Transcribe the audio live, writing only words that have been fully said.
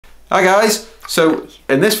Hi guys, so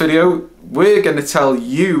in this video we're going to tell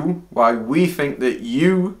you why we think that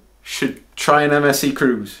you should try an MSC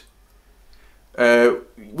cruise.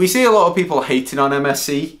 We see a lot of people hating on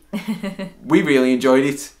MSC. We really enjoyed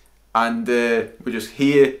it, and we're just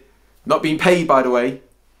here, not being paid by the way.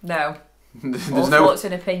 No. There's All thoughts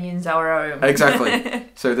and opinions are our own. Exactly.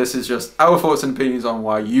 So this is just our thoughts and opinions on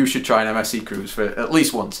why you should try an MSC cruise for at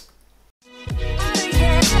least once.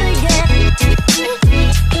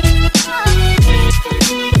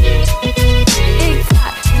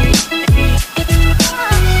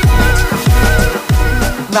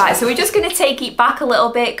 Right, so we're just going to take it back a little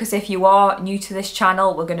bit, because if you are new to this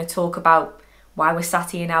channel, we're going to talk about why we're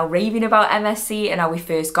sat here now raving about MSC and how we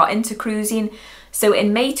first got into cruising. So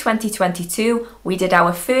in May 2022, we did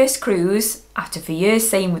our first cruise, after for years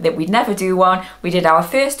saying that we'd never do one. We did our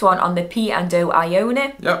first one on the P&O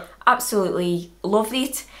Iona. Yep. Absolutely loved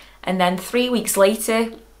it. And then 3 weeks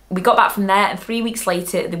later, we got back from there, and 3 weeks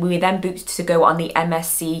later, we were then booked to go on the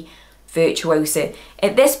MSC Virtuosa.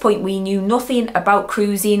 At this point, we knew nothing about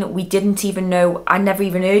cruising. We didn't even know, I never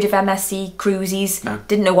even heard of MSC cruises. No.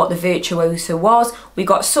 Didn't know what the Virtuosa was. We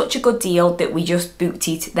got such a good deal that we just booked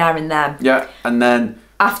it there and then. Yeah, and then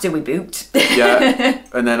after we booked. Yeah,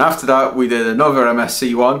 and then after that we did another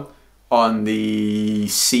MSC one on the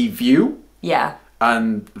Sea View. Yeah.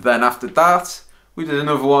 And then after that we did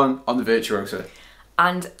another one on the Virtuosa.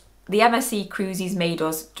 And the MSC cruises made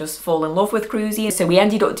us just fall in love with cruising. So we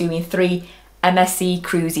ended up doing 3 MSC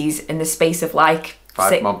cruises in the space of like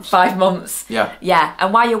 5 months. 5 months. Yeah. Yeah.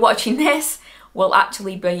 And while you're watching this, we'll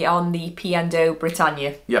actually be on the P&O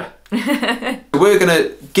Britannia. Yeah. We're going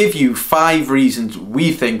to give you 5 reasons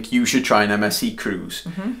we think you should try an MSC cruise.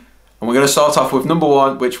 And we're going to start off with number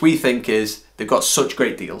 1, which we think is they've got such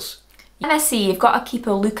great deals. MSC, you've got to keep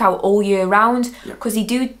a lookout all year round, because they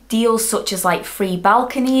do deals such as like free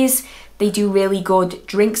balconies. They do really good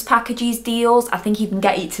drinks packages deals. I think you can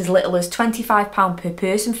get it as little as £25 per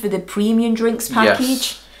person for the premium drinks package.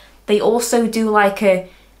 Yes. They also do like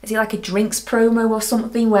is it like a drinks promo or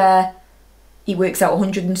something where it works out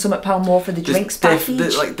 £100 and something more for the drinks package.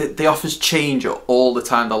 The offers change all the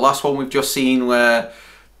time. The last one we've just seen where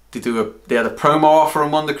they had a promo offer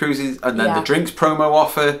on one of the cruises, and then the drinks promo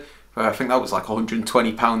offer. I think that was like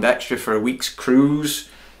 £120 extra for a week's cruise.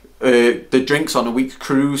 The drinks on a week's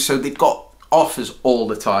cruise. So they've got offers all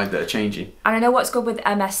the time that are changing. And I know what's good with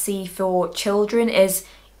MSC for children is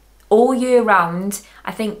all year round,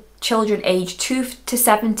 I think children aged 2 to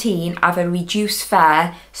 17 have a reduced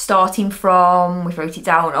fare starting from, we wrote it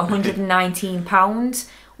down, £119,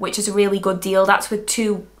 which is a really good deal. That's with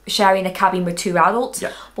 2 sharing a cabin with 2 adults.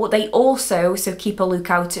 Yeah. But they also, so keep a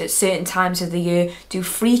lookout at certain times of the year, do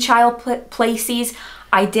free child places.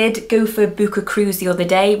 I did go for book a cruise the other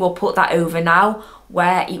day, we'll put that over now,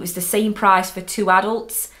 where it was the same price for 2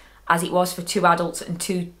 adults as it was for 2 adults and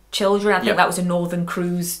 2 children. I think that was a northern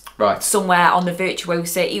cruise somewhere on the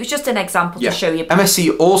Virtuosa. It was just an example to show you.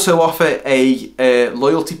 MSC also offer a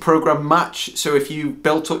loyalty program match. So if you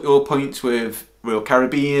built up your points with Royal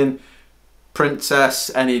Caribbean,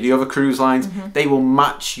 Princess, any of the other cruise lines, they will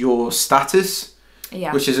match your status,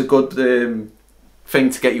 which is a good thing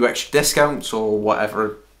to get you extra discounts or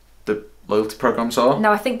whatever the loyalty programs are.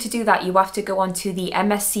 Now I think to do that you have to go onto the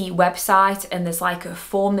MSC website, and there's like a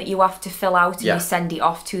form that you have to fill out, and you send it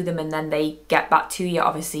off to them, and then they get back to you.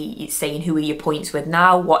 Obviously it's saying who are your points with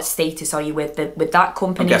now, what status are you with that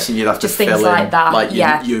company. I'm guessing you'd have just to fill things like that, like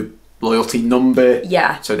your loyalty number,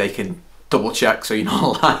 so they can double check so you're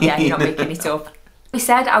not lying. Yeah, you're not making it up. We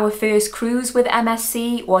said our first cruise with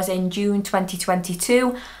MSC was in June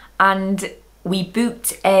 2022, and we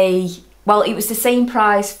booked it was the same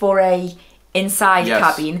price for a inside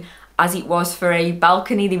cabin as it was for a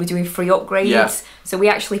balcony. They were doing free upgrades. So we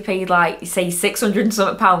actually paid like, say, £600 and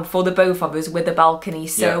something for the both of us with the balcony.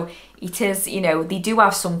 So it is, you know, they do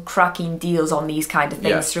have some cracking deals on these kind of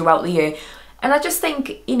things throughout the year. And I just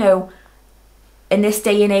think, you know, in this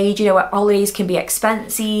day and age, you know, holidays can be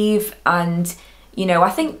expensive, and you know, I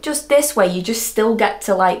think just this way you just still get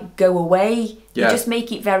to like go away. You just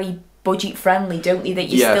make it very budget friendly, don't you? That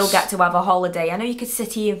you still get to have a holiday. I know you could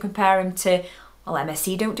sit here and compare them to, well,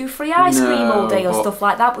 MSC don't do free ice cream all day or stuff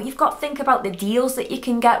like that, but you've got to think about the deals that you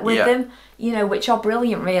can get with them, you know, which are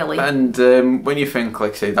brilliant really. And when you think,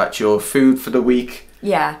 like say, that's your food for the week,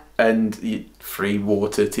 and free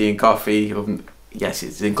water, tea and coffee, yes,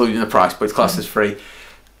 it's including the price, but it's classed as free.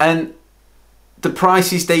 And the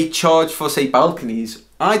prices they charge for, say, balconies,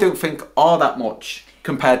 I don't think are that much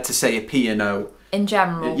compared to, say, a P&O. in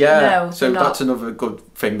general. Yeah, no, so that's another good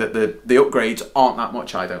thing, that the upgrades aren't that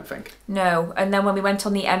much, I don't think. No, and then when we went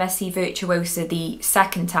on the MSC Virtuosa the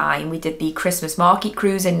second time, we did the Christmas market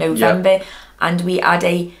cruise in November, and we had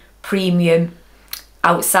a premium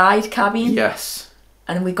outside cabin. Yes.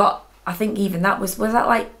 And we got, I think even that was that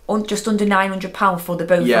like just under £900 for the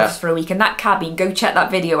both of us for a week. And that cabin, go check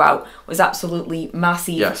that video out, was absolutely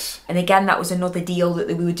massive. Yes. And again, that was another deal that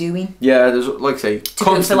we were doing. Yeah, there's, like I say, to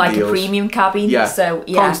go for like deals. A premium cabin. Yeah. So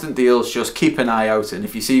yeah, constant deals. Just keep an eye out, and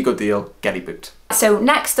if you see a good deal, get it booked. So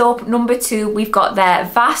next up, number 2, we've got their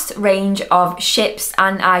vast range of ships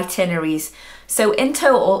and itineraries. So in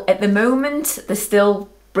total, at the moment, they're still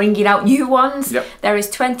bringing out new ones. Yep. There is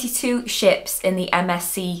 22 ships in the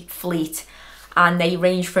MSC fleet, and they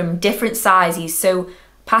range from different sizes. So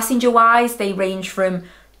passenger wise, they range from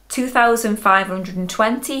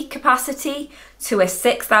 2,520 capacity to a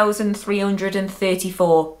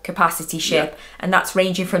 6,334 capacity ship. And that's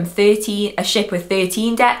ranging from a ship with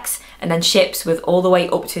 13 decks, and then ships with all the way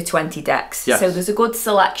up to 20 decks. Yes. So there's a good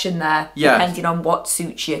selection there, depending on what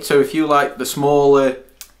suits you. So if you like the smaller,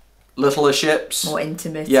 littler ships, more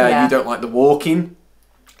intimate, you don't like the walking,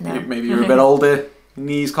 maybe you're a bit older,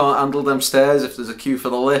 knees can't handle them stairs if there's a queue for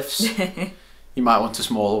the lifts, you might want a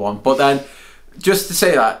smaller one. But then, just to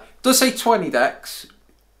say that, it does say 20 decks.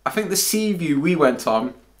 I think the Sea View we went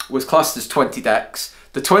on was classed as 20 decks.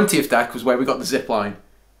 The 20th deck was where we got the zip line.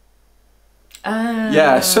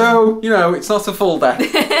 Yeah, so, you know, it's not a full deck.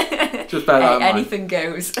 Just bear that in mind. Anything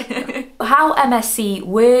goes. How MSC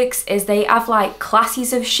works is they have like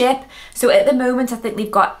classes of ship. So at the moment, I think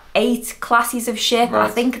they've got 8 classes of ship. Right. I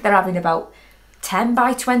think they're having about 10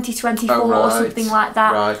 by 2024 or something like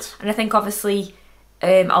that. Right. And I think obviously,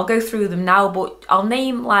 I'll go through them now, but I'll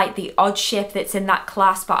name like the odd ship that's in that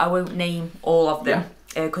class, but I won't name all of them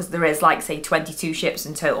because there is like say 22 ships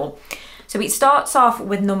in total. So it starts off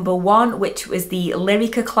with number 1, which was the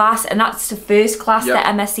Lyrica class, and that's the first class that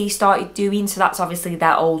MSC started doing. So that's obviously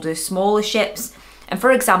their older, smaller ships. And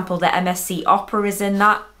for example, the MSC-Opera is in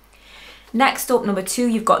that. Next up, number 2,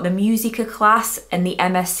 you've got the Musica class, and the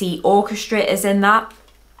MSC Orchestra is in that.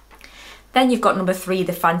 Then you've got number 3,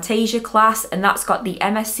 the Fantasia class, and that's got the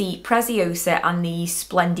MSC Preziosa and the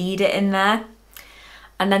Splendida in there.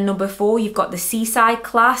 And then number 4, you've got the Seaside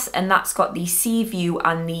class, and that's got the Sea View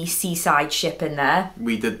and the Seaside ship in there.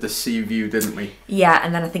 We did the Sea View, didn't we? Yeah,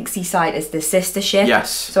 and then I think Seaside is the sister ship.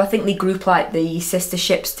 Yes. So I think they group like the sister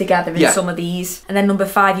ships together in some of these. And then number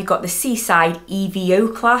 5, you've got the Seaside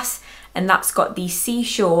EVO class, and that's got the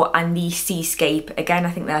Seashore and the Seascape. Again,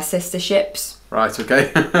 I think they're sister ships. Right,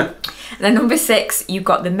 okay. And then number 6, you've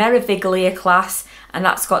got the Meraviglia class, and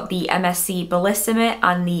that's got the MSC Bellissima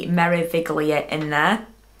and the Meraviglia in there.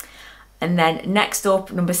 And then next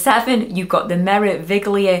up, number 7, you've got the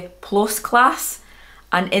Meraviglia Plus class,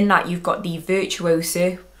 and in that you've got the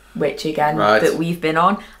Virtuosa, which again that we've been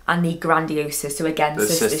on, and the Grandiosa. So again, the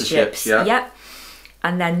sister ships. Yep.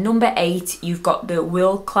 And then number 8, you've got the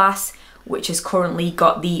World class, which has currently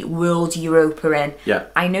got the World Europa in. Yeah.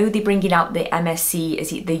 I know they're bringing out the MSC,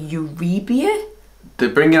 is it the Eurybia? They're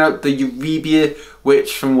bringing out the Eurybia,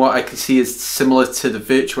 which from what I can see is similar to the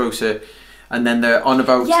Virtuosa. And then they're on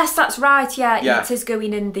about... Yes, that's right, yeah. It is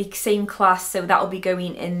going in the same class, so that'll be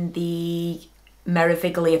going in the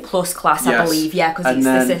Meraviglia Plus class, I believe, because it's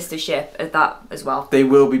the sister ship of that as well. They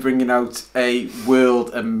will be bringing out a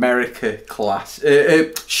World America class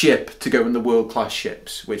ship to go in the world class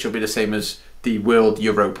ships, which will be the same as the World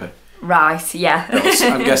Europa. Right, yeah.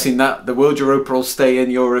 I'm guessing that the World Europa will stay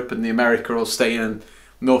in Europe and the America will stay in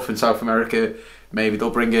North and South America. Maybe they'll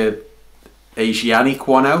bring a Asianic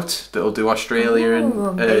one out that'll do Australia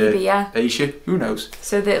and maybe, Asia. Who knows?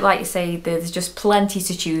 So that, like you say, there's just plenty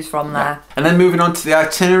to choose from there. And then moving on to the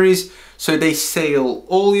itineraries. So they sail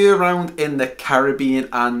all year round in the Caribbean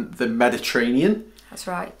and the Mediterranean. That's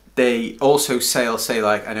right. They also sail, say,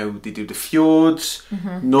 like, I know they do the fjords,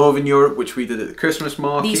 Northern Europe, which we did at the Christmas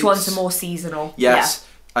market. These ones are more seasonal. Yes.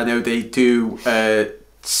 Yeah. I know they do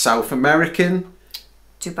South American.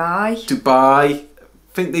 Dubai.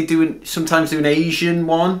 I think they do sometimes do an Asian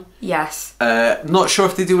one. Yes. Not sure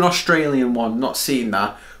if they do an Australian one, not seen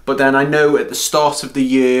that. But then I know at the start of the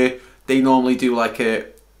year, they normally do like a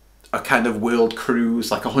kind of world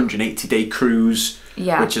cruise, like a 180-day cruise.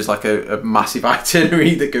 Yeah. Which is like a massive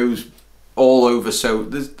itinerary that goes all over. So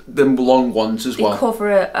there's the long ones as well. They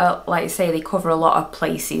cover, like you say, they cover a lot of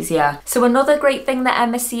places, yeah. So another great thing that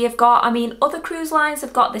MSC have got, I mean, other cruise lines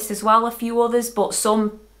have got this as well, a few others, but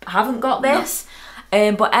some haven't got this.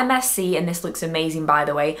 But MSC, and this looks amazing by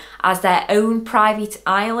the way, has their own private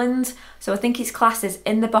island. So I think it's classed as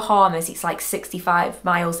in the Bahamas. It's like 65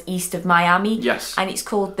 miles east of Miami. Yes. And it's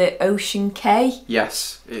called the Ocean Cay.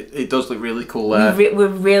 Yes, it does look really cool there. We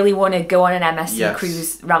really want to go on an MSC Yes.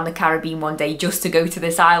 cruise around the Caribbean one day just to go to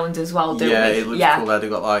this island as well, don't we? Yeah, it looks cool there. They've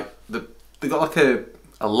got like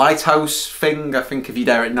a lighthouse thing. I think if you're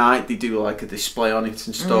there at night, they do like a display on it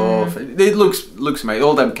and stuff. It looks amazing.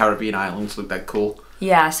 All them Caribbean islands look that cool.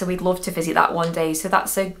 Yeah, so we'd love to visit that one day. So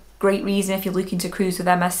that's a great reason if you're looking to cruise with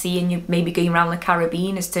MSC and you're maybe going around the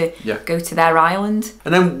Caribbean is to go to their island.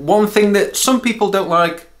 And then one thing that some people don't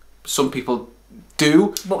like, some people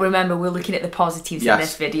do. But remember, we're looking at the positives in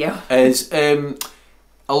this video. Is a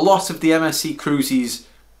lot of the MSC cruises,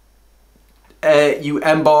 you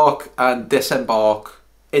embark and disembark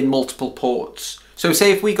in multiple ports. So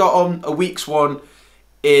say if we got on a week's one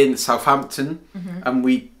in Southampton and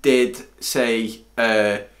we did say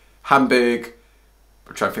Hamburg,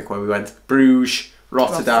 I'm trying to think where we went, Bruges,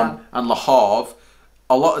 Rotterdam and Le Havre,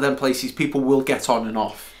 a lot of them places people will get on and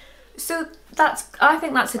off. So I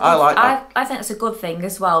think that's a good, I think that's a good thing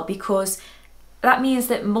as well, because that means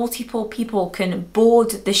that multiple people can board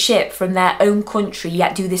the ship from their own country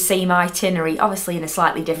yet do the same itinerary, obviously in a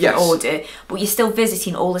slightly different order, but you're still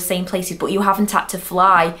visiting all the same places, but you haven't had to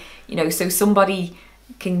fly, you know, so somebody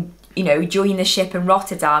can, you know, join the ship in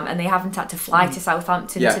Rotterdam and they haven't had to fly to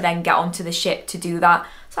Southampton to then get onto the ship to do that.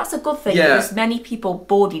 So that's a good thing. There's many people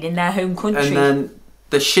boarding in their home country. And then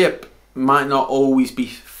the ship might not always be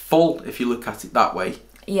full if you look at it that way.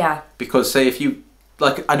 Yeah. Because say if you,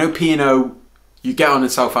 like, I know P&O, you get on in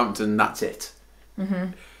Southampton, that's it.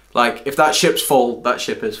 Like, if that ship's full, that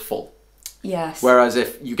ship is full. Yes. Whereas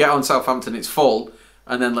if you get on Southampton, it's full,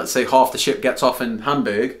 and then let's say half the ship gets off in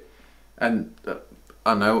Hamburg, and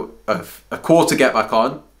I don't know, a quarter get back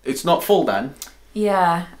on, it's not full then.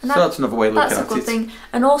 Yeah. And so that's another way of looking at it. That's a good thing.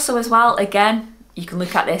 And also as well, again, you can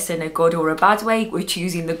look at this in a good or a bad way. We're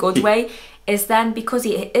choosing the good way. Is then because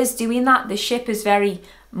it is doing that, the ship is very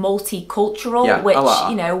multicultural, which,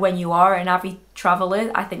 you know, when you are an avid traveller,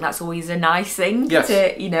 I think that's always a nice thing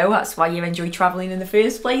to, you know, that's why you enjoy travelling in the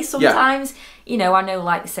first place sometimes. You know, I know,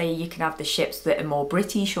 like, say you can have the ships that are more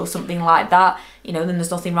British or something like that, you know, then there's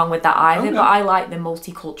nothing wrong with that either, but I like the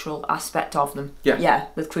multicultural aspect of them. Yeah,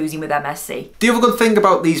 with cruising with MSC. The other good thing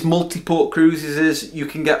about these multi-port cruises is you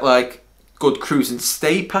can get, like, good cruise and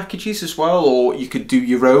stay packages as well, or you could do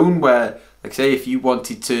your own where, like, say if you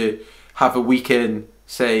wanted to have a week in,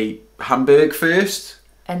 say, Hamburg first,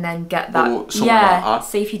 and then get that, like that.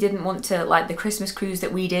 Say if you didn't want to, like the Christmas cruise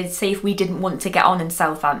that we did, say if we didn't want to get on in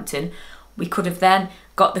Southampton, we could have then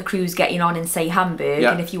got the cruise getting on in, say, Hamburg,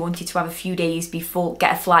 and if you wanted to have a few days before,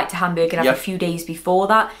 get a flight to Hamburg and have a few days before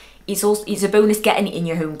that, it's a bonus getting it in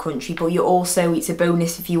your home country, but it's a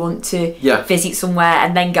bonus if you want to visit somewhere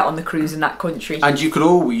and then get on the cruise in that country. And you could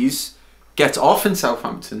always get off in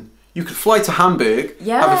Southampton. You could fly to Hamburg,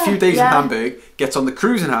 have a few days in Hamburg, get on the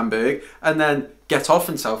cruise in Hamburg, and then get off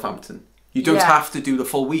in Southampton. You don't have to do the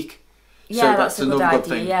full week. Yeah, so that's a another good good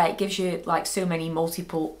thing. Yeah, it gives you like so many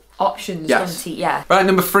multiple options, doesn't it? Yeah. Right,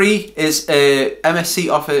 number 3 is MSC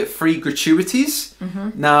offer free gratuities.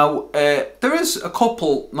 Now, there is a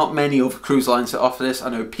couple, not many other cruise lines that offer this. I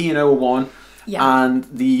know P&O are one, and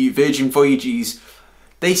the Virgin Voyages,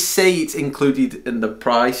 they say it's included in the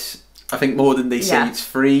price. I think more than they say it's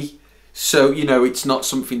free. So, you know, it's not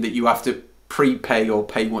something that you have to prepay or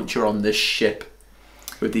pay once you're on this ship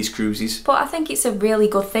with these cruises. But I think it's a really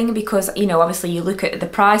good thing because, you know, obviously you look at the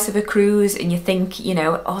price of a cruise and you think, you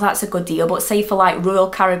know, oh, that's a good deal. But say for like Royal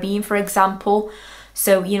Caribbean, for example,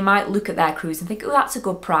 so you might look at their cruise and think, oh, that's a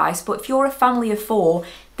good price. But if you're a family of 4,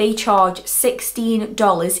 they charge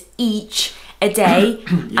 $16 each a day.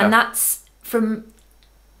 And that's from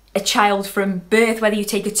a child from birth, whether you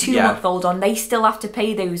take a 2-month-old on, they still have to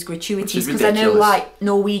pay those gratuities, because I know like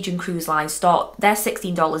Norwegian cruise lines they're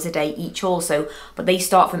 $16 a day each also, but they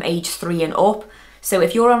start from age 3 and up. So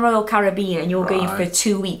if you're on Royal Caribbean and you're going for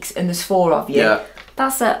 2 weeks and there's 4 of you,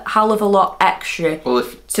 that's a hell of a lot extra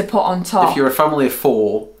to put on top. If you're a family of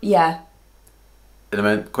 4, in a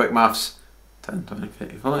minute, quick maths, 10, 20,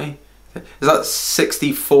 30, 40, is that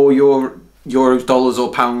 64 euros, dollars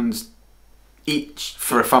or pounds each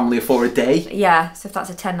for a family of 4 a day? Yeah, so if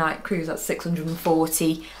that's a 10-night cruise, that's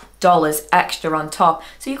 $640 extra on top.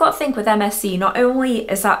 So you've got to think with MSC, not only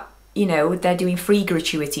is that, you know, they're doing free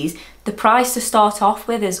gratuities, the price to start off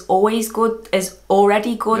with is already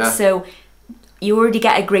good. So you already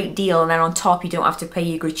get a great deal, and then on top you don't have to pay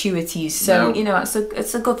your gratuities. So, No. you know,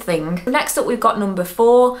 it's a good thing. Next up, we've got number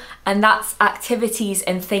 4, and that's activities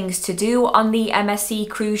and things to do on the MSC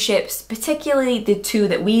cruise ships, particularly the 2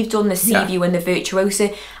 that we've done, the Seaview and the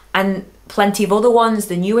Virtuosa, and plenty of other ones.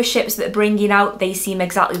 The newer ships that are bringing out, they seem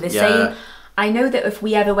exactly the same. I know that if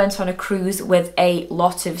we ever went on a cruise with a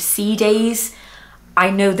lot of sea days, I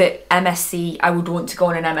know that MSC, I would want to go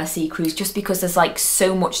on an MSC cruise just because there's like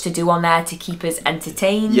so much to do on there to keep us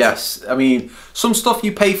entertained. Yes, I mean, some stuff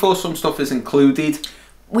you pay for, some stuff is included.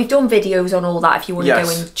 We've done videos on all that if you want to go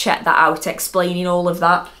and check that out, explaining all of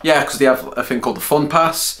that. Yeah, because they have a thing called the Fun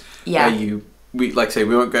Pass. Yeah. Like I say,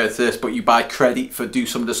 we won't go into this, but you buy credit for do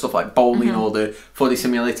some of the stuff like bowling or the Footy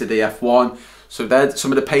Simulator, the F1. So they're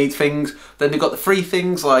some of the paid things. Then they've got the free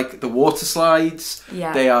things like the water slides.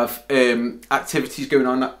 Yeah. They have activities going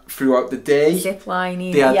on throughout the day. Zip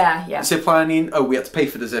lining. Zip lining. Oh, we had to pay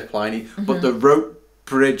for the zip lining. But the rope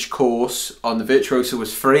bridge course on the Virtuosa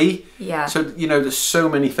was free. Yeah. So, you know, there's so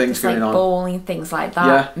many things going on. Bowling, things like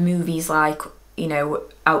that. Yeah. Movies like, you know,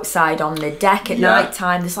 outside on the deck at night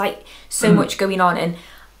time. There's like so much going on. And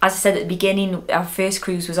as I said at the beginning, our first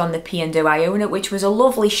cruise was on the P&O Iona, which was a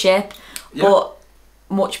lovely ship. But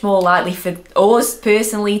much more likely for us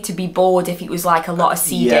personally to be bored if it was like a lot of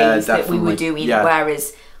sea days that we were doing.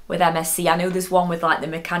 Whereas with MSC, I know there's one with like the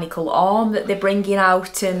mechanical arm that they're bringing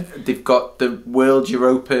out, and they've got the World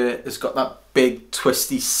Europa. It's got that big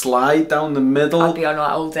twisty slide down the middle. I'd be on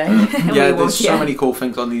that all day. There's so many cool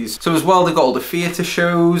things on these. So as well, they've got all the theatre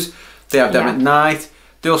shows. They have them at night.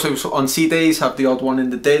 They also, on sea days, have the odd one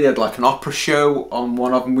in the day. They had like an opera show on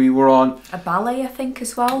one of them we were on. A ballet, I think,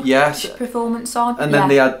 as well. Yes. Performance on. And then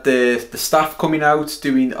they had the staff coming out,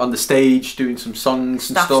 doing on the stage, doing some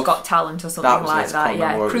songs and stuff. Staff's Got Talent or something like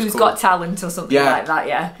that, Crew's Got Talent or something like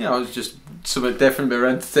that, You know, it's just something different, bit of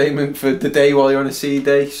entertainment for the day while you're on a sea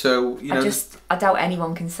day. So, you know. I doubt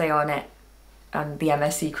anyone can say on it, on the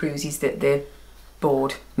MSC cruises, that they're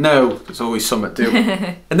bored. No, there's always something to do.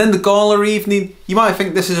 And then the gala evening, you might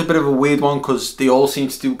think this is a bit of a weird one because they all seem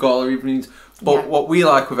to do gala evenings, but what we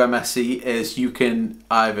like with MSC is you can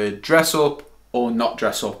either dress up or not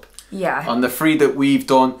dress up. Yeah. On the 3 that we've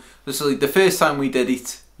done, the first time we did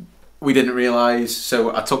it, we didn't realise,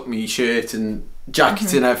 so I took my shirt and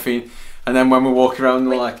jacket and everything, and then when we're walking around,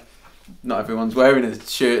 we're like, not everyone's wearing a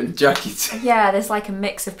shirt and jacket. Yeah, there's like a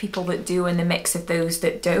mix of people that do and a mix of those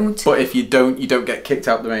that don't. But if you don't get kicked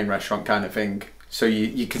out the main restaurant kind of thing. So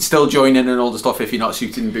you can still join in and all the stuff if you're not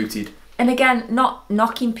suited and booted. And again, not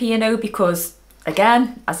knocking P&O because,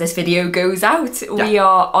 again, as this video goes out, we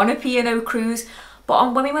are on a P&O cruise.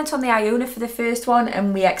 But when we went on the Iona for the first one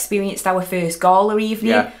and we experienced our first gala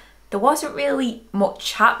evening, there wasn't really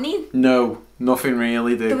much happening. No, nothing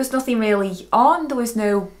really. There was nothing really on. There was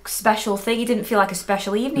no special thing. It didn't feel like a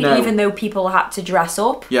special evening, even though people had to dress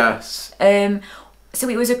up. Yes. So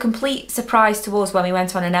it was a complete surprise to us when we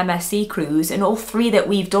went on an MSC cruise, and all 3 that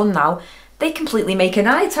we've done now, they completely make a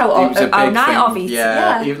night out of it.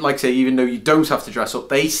 Yeah. Even, like I say, even though you don't have to dress up,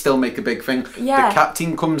 they still make a big thing. Yeah. The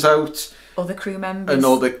captain comes out. Other crew members. And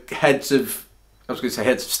all the heads of, I was going to say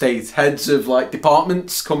heads of state, heads of like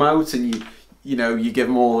departments come out, and you know, you give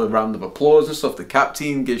them all a round of applause and stuff. The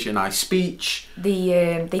captain gives you a nice speech.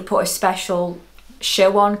 They put a special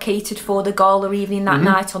show on catered for the gala evening that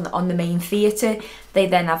night on the main theatre. They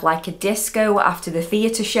then have like a disco after the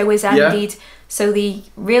theatre show is ended. So they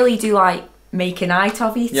really do like make a night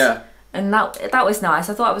of it. Yeah. And that was nice.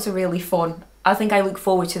 I thought it was a really fun. I think I look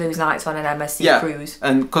forward to those nights on an MSC cruise.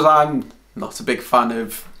 And because I'm not a big fan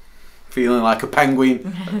of feeling like a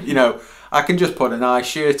penguin, you know, I can just put a nice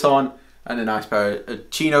shirt on and a nice pair of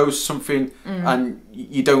chinos, something, and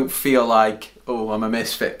you don't feel like, oh, I'm a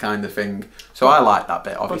misfit kind of thing. So I like that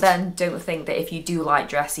bit of it. But then don't think that if you do like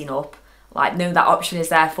dressing up, like, no, that option is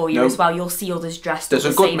there for you as well. You'll see others dressed up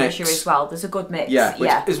the same as you as well. There's a good mix. Yeah,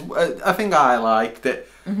 which is, I think I like that.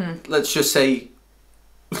 Let's just say,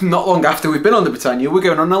 not long after we've been on the Britannia, we're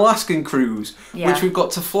going on an Alaskan cruise, which we've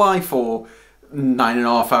got to fly for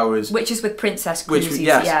 9.5 hours. Which is with Princess Cruises,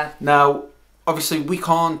 yeah. Now, obviously,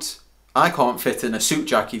 I can't fit in a suit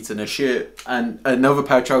jacket and a shirt and another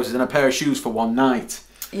pair of trousers and a pair of shoes for one night.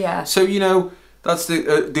 Yeah. So, you know, that's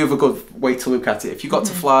the other good way to look at it. If you've got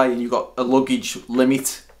to fly and you've got a luggage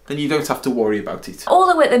limit, then you don't have to worry about it.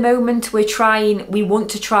 Although at the moment we want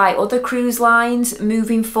to try other cruise lines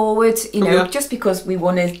moving forward, you know, just because we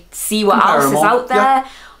want to see what else is out there. Yeah.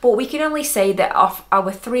 But we can only say that of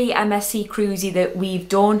our 3 MSC cruises that we've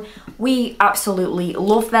done, we absolutely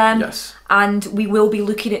love them. Yes. And we will be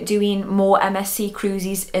looking at doing more MSC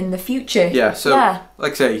cruises in the future. Yeah, so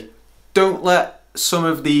like I say, don't let some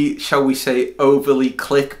of the, shall we say, overly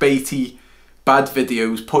clickbaity bad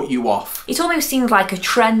videos put you off. It almost seems like a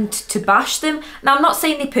trend to bash them. Now, I'm not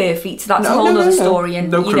saying they're perfect. That's a whole no, other story.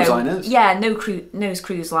 And no cruise liners. Yeah, no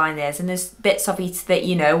cruise liners. And there's bits of it that,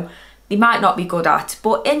 you know, they might not be good at.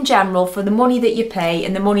 But in general, for the money that you pay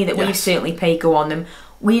and the money that we certainly pay go on them,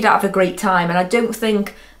 we'd have a great time. And I don't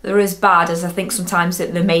think they're as bad as I think sometimes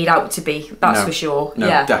that they're made out to be. That's for sure. No,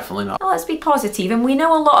 yeah, definitely not. Well, let's be positive. And we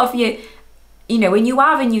know a lot of you, you know, when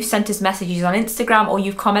you've sent us messages on Instagram or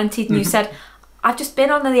you've commented and you said, I've just been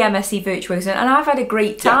on the MSC Virtuosa and I've had a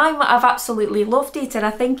great time. Yeah. I've absolutely loved it. And I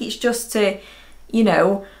think it's just to, you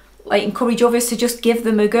know, like encourage others to just give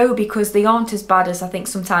them a go, because they aren't as bad as I think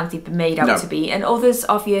sometimes they've been made out to be. And others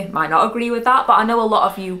of you might not agree with that, but I know a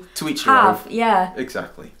lot of you to each have. Yeah.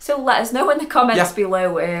 Exactly. So let us know in the comments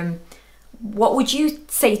below. What would you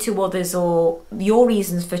say to others, or your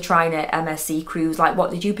reasons for trying a MSC cruise? Like, what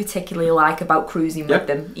did you particularly like about cruising with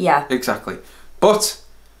them? Yeah. Exactly. But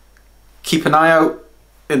keep an eye out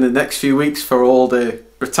in the next few weeks for all the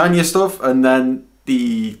Britannia stuff and then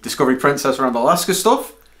the Discovery Princess around Alaska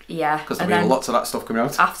stuff. Yeah. Because there'll be lots of that stuff coming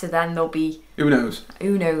out. After then there'll be... Who knows?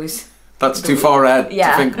 Who knows? That's too far ahead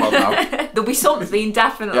to think about now. There'll be something,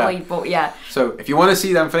 definitely, but yeah. So if you want to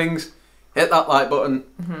see them things, hit that like button.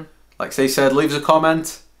 Like Say said, leave us a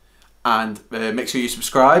comment and make sure you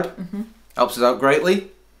subscribe. Helps us out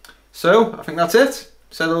greatly. So I think that's it.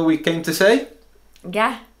 Said all we came to say.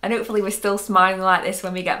 Yeah. And hopefully we're still smiling like this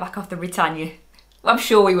when we get back off the Britannia. I'm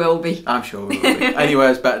sure we will be. I'm sure we will be.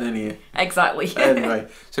 Anywhere's better than here. Exactly. Anyway,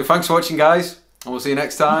 so thanks for watching, guys, and we'll see you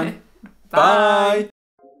next time. Bye.